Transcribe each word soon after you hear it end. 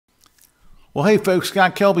Well, hey folks,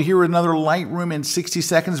 Scott Kelby here with another Lightroom in 60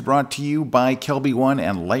 seconds brought to you by Kelby One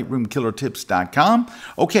and LightroomKillerTips.com.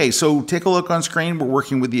 Okay, so take a look on screen. We're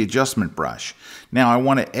working with the adjustment brush. Now I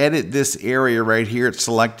want to edit this area right here. It's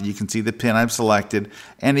selected. You can see the pin I've selected.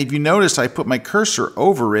 And if you notice, I put my cursor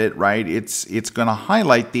over it, right? It's going to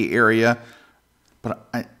highlight the area,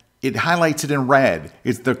 but it highlights it in red.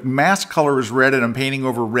 The mask color is red and I'm painting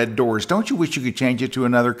over red doors. Don't you wish you could change it to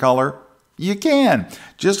another color? You can.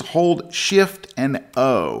 Just hold Shift and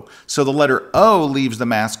O. So the letter O leaves the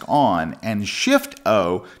mask on, and Shift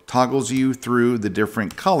O toggles you through the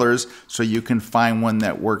different colors so you can find one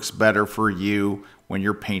that works better for you when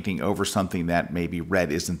you're painting over something that maybe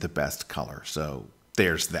red isn't the best color. So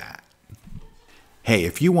there's that. Hey,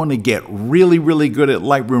 if you want to get really good at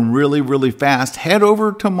Lightroom really fast, head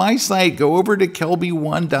over to my site. Go over to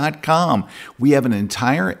kelby1.com. We have an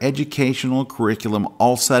entire educational curriculum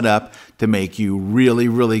all set up to make you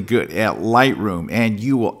really good at Lightroom, and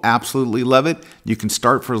you will absolutely love it. You can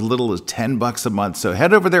start for as little as $10 a month. So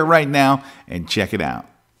head over there right now and check it out.